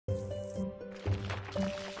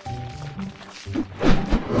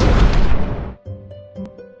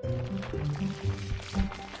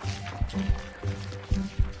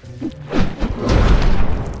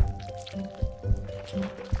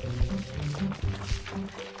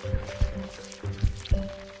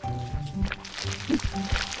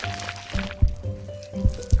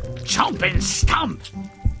Chomp and stomp!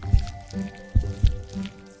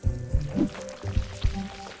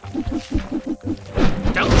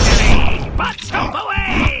 Don't delay, but stomp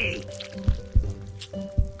away!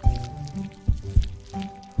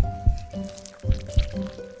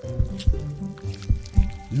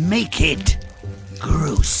 Make it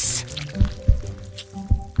gross.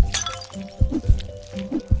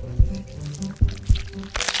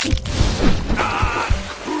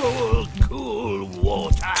 Cruel, cool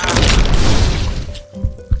water!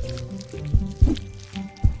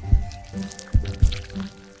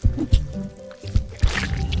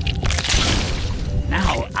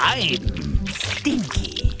 Now I'm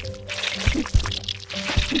stinky.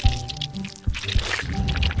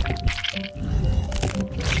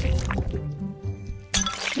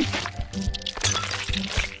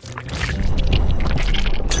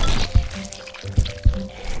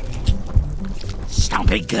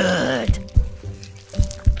 Stomp it good!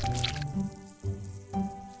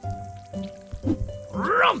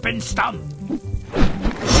 Romp and stomp!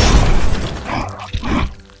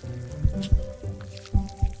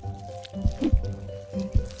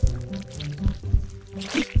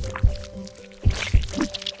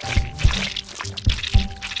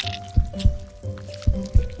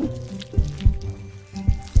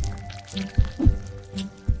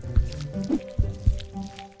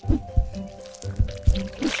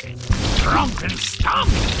 Romp and stomp!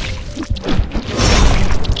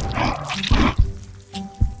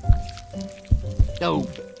 Oh,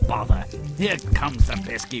 bother. Here comes the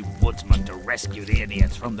pesky woodsman to rescue the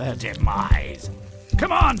idiots from their demise.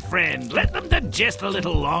 Come on, friend. Let them digest a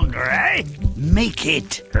little longer, eh? Make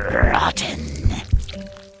it rotten.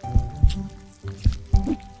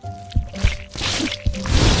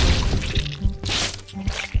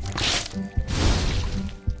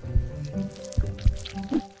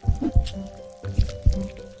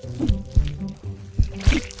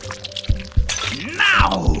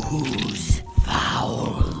 Now who's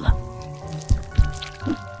foul?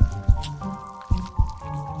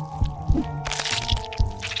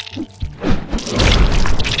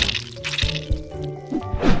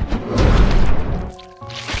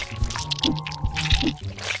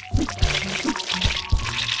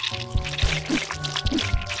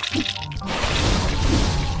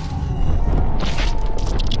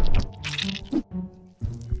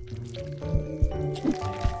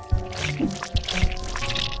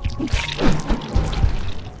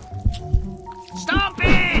 Stop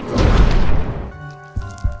it!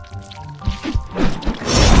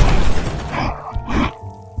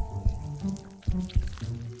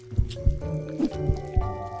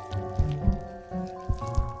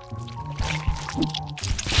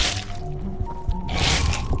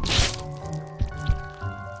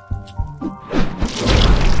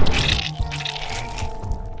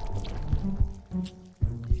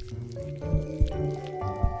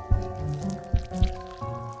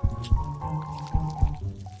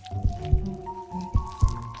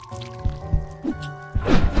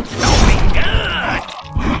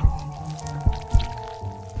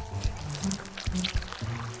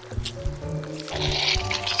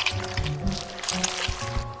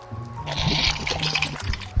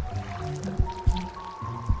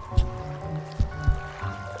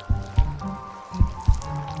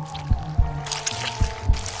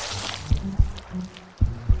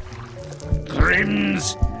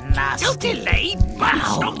 Grimm's nasty. Don't delay, but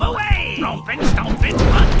stomp away! Rompin', stompin',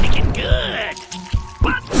 butt kicking good!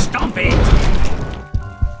 Butt stomp it!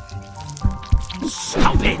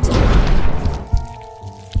 Stomp it!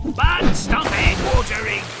 Butt stomp it!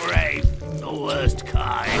 Watering grave, the worst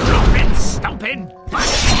kind. Rompin', stompin', butt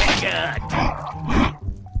kicking good!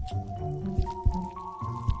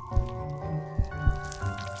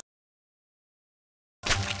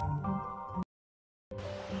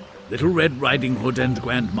 Little Red Riding Hood and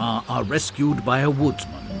Grandma are rescued by a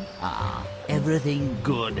woodsman. Ah, everything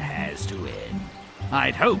good has to end.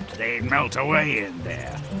 I'd hoped they'd melt away in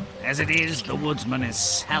there. As it is, the woodsman has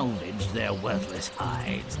salvaged their worthless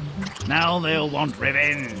hides. Now they'll want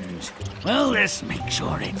revenge. Well, let's make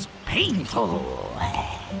sure it's painful.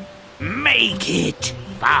 Make it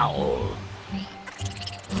foul.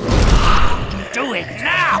 Do it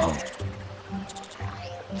now!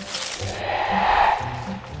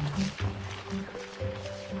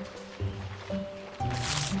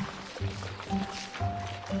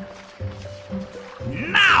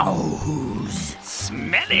 Now who's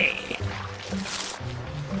Smelly!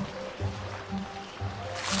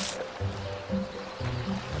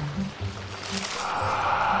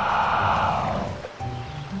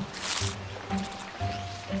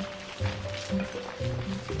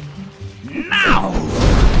 now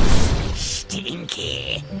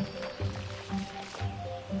stinky?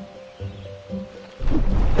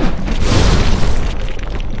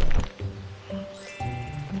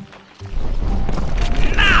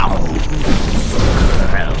 Now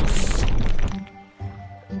gross.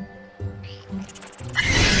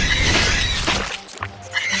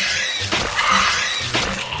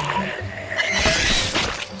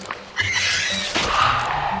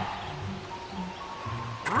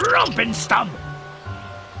 Rompin' stump!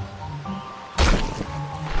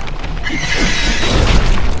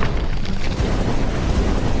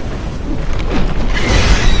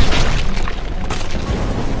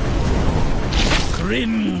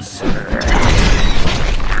 Grimm's.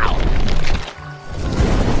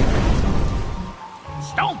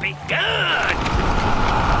 Stomp it good!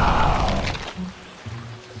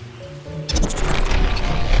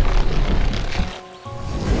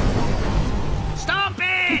 Stomp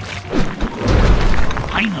it!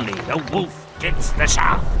 Finally, the wolf gets the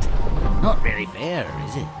shaft. Not really fair,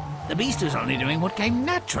 is it? The beast was only doing what came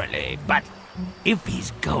naturally, but if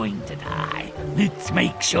he's going to die, let's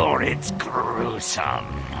make sure it's gruesome.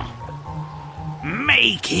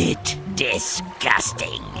 Make it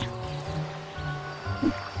disgusting.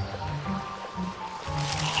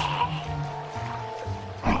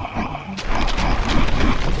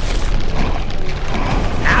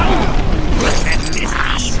 Send this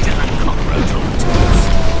beast to the cockroach hunters.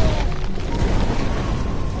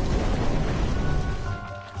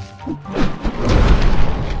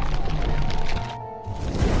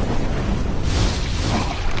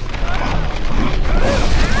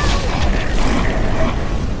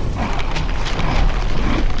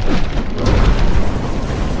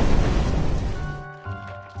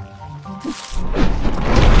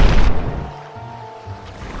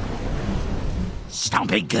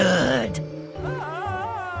 Stomp it good.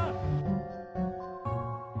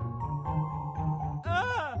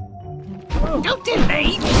 Don't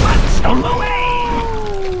delay, run away!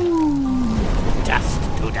 Dust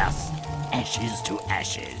to dust, ashes to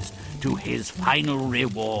ashes, to his final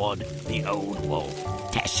reward, the old wolf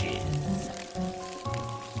dashes.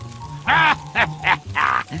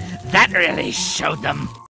 That really showed them.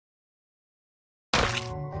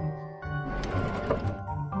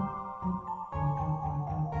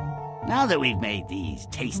 Now that we've made these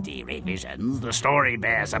tasty revisions, the story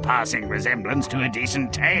bears a passing resemblance to a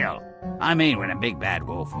decent tale. I mean, when a big bad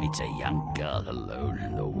wolf meets a young girl alone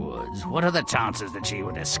in the woods, what are the chances that she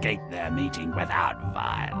would escape their meeting without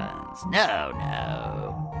violence?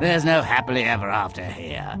 No. There's no happily ever after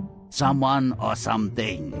here. Someone or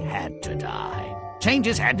something had to die.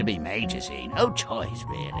 Changes had to be made, you see. No choice,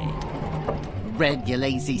 really. Red, you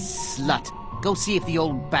lazy slut. Go see if the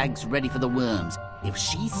old bag's ready for the worms. If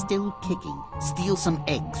she's still kicking, steal some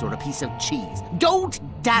eggs or a piece of cheese. Don't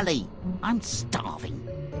dally! I'm starving.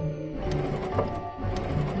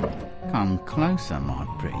 Come closer, my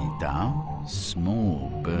pretty doll.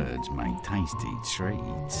 Small birds make tasty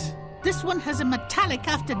treats. This one has a metallic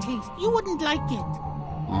aftertaste. You wouldn't like it.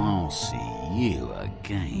 I'll see you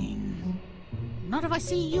again. Not if I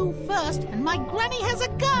see you first, and my granny has a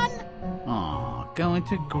gun! Going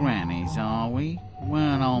to Granny's, are we?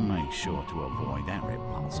 Well, I'll make sure to avoid that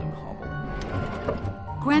repulsive hovel.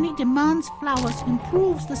 Granny demands flowers,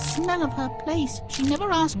 improves the smell of her place. She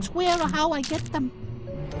never asks where or how I get them.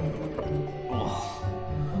 Oh,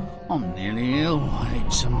 I'm nearly ill. I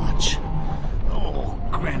ate so much. Oh,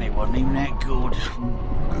 Granny wasn't even that good.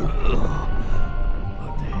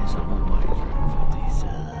 But there's always room for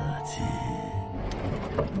dessert.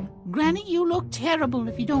 Granny, you look terrible,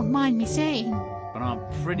 if you don't mind me saying. But I'm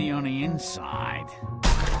pretty on the inside.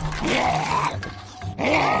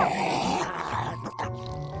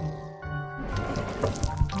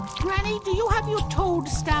 Granny, do you have your toad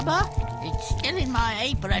stabber? It's still in my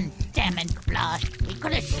apron, damn it, Blast. We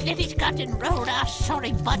could have slit his gut and rolled our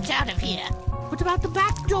sorry butts out of here. What about the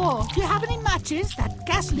back door? Do you have any matches? That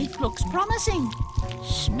gas leak looks promising.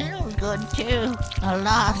 Smells good, too.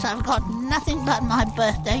 Alas, I've got nothing but my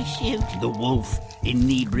birthday suit. The wolf,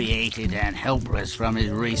 inebriated and helpless from his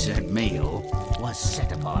recent meal, was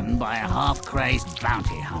set upon by a half-crazed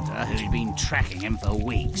bounty hunter who'd been tracking him for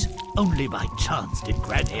weeks. Only by chance did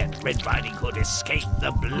Granny and Red Riding Hood escape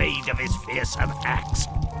the blade of his fearsome axe.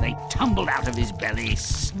 They tumbled out of his belly,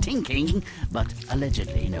 stinking, but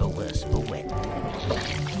allegedly no worse for wear.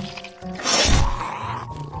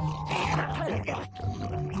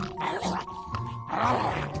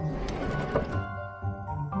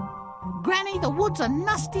 woods are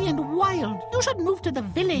nasty and wild. You should move to the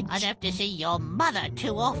village. I'd have to see your mother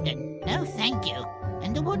too often. No, thank you.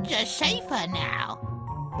 And the woods are safer now.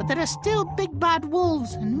 But there are still big bad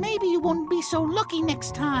wolves, and maybe you won't be so lucky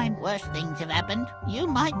next time. Worse things have happened. You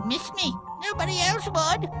might miss me. Nobody else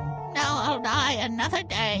would. Now I'll die another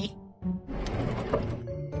day.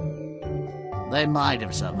 They might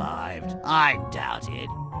have survived. I doubt it.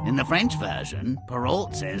 In the French version,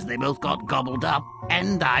 Perrault says they both got gobbled up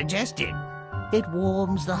and digested. It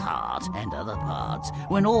warms the heart and other parts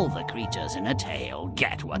when all the creatures in a tale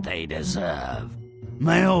get what they deserve.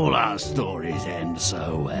 May all our stories end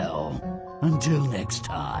so well. Until next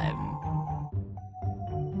time.